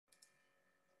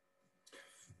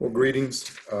Well,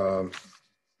 greetings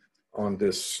on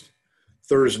this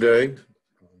Thursday,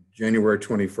 January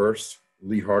 21st.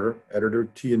 Lee Harder, editor,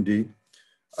 T&D.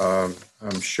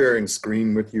 I'm sharing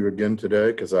screen with you again today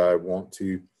because I want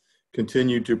to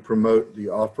continue to promote the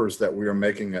offers that we are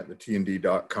making at the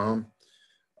tnd.com.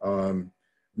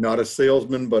 Not a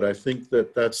salesman, but I think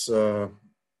that that's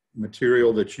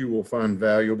material that you will find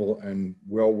valuable and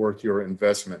well worth your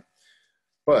investment.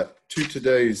 But to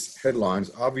today's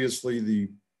headlines, obviously the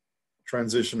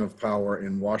transition of power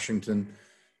in Washington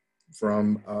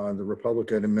from the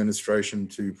Republican administration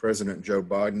to President Joe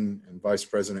Biden and Vice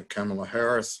President Kamala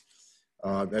Harris.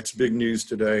 That's big news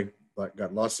today, but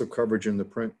got lots of coverage in the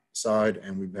print side,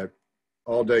 and we've had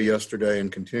all day yesterday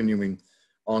and continuing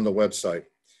on the website.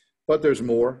 But there's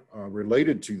more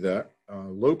related to that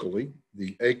locally.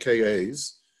 The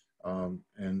AKAs,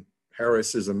 and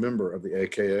Harris is a member of the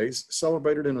AKAs,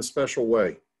 celebrated in a special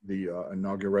way the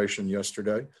inauguration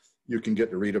yesterday. You can get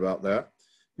to read about that.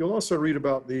 You'll also read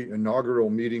about the inaugural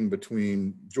meeting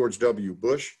between George W.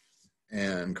 Bush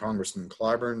and Congressman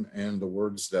Clyburn and the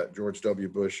words that George W.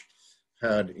 Bush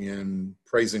had in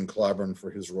praising Clyburn for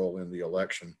his role in the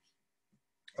election.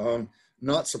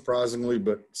 Not surprisingly,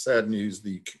 but sad news,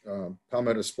 the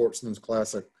Palmetto Sportsman's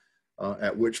Classic,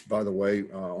 at which, by the way,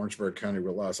 Orangeburg County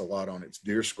relies a lot on its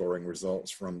deer scoring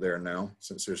results from there now,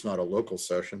 since there's not a local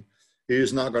session. It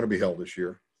is not going to be held this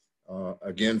year.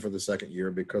 Again for the second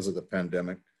year because of the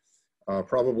pandemic.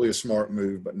 Probably a smart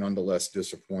move, but nonetheless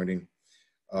disappointing.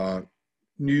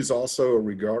 News also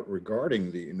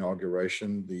regarding the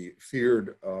inauguration, the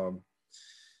feared,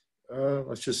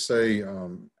 let's just say,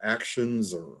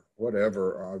 actions or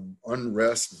whatever,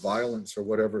 unrest, violence or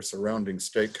whatever surrounding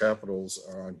state capitals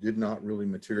did not really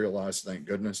materialize, thank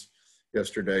goodness,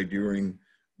 yesterday during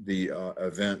the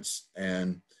events.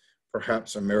 And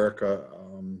perhaps America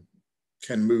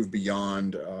can move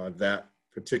beyond that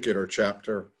particular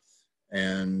chapter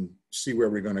and see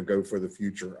where we're going to go for the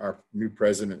future. Our new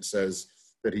president says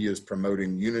that he is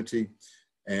promoting unity,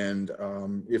 and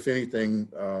if anything,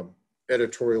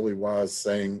 editorially wise,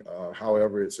 saying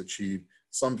however it's achieved,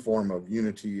 some form of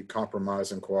unity,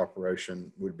 compromise, and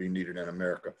cooperation would be needed in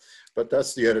America. But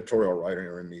that's the editorial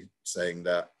writer in me saying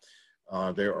that.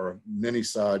 There are many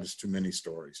sides to many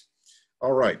stories.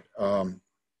 All right.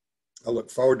 I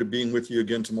look forward to being with you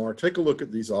again tomorrow. Take a look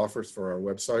at these offers for our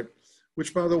website,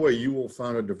 which, by the way, you will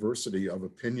find a diversity of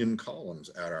opinion columns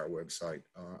at our website.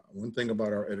 One thing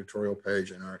about our editorial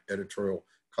page and our editorial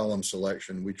column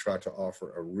selection, we try to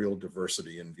offer a real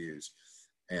diversity in views,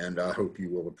 and I hope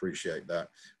you will appreciate that.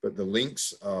 But the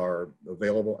links are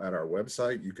available at our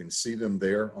website. You can see them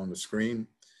there on the screen.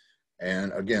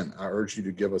 And again, I urge you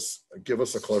to give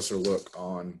us a closer look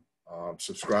on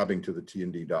subscribing to the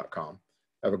tnd.com.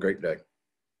 Have a great day.